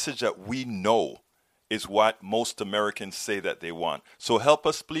 a message that we know is what most Americans say that they want. So help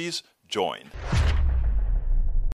us, please join.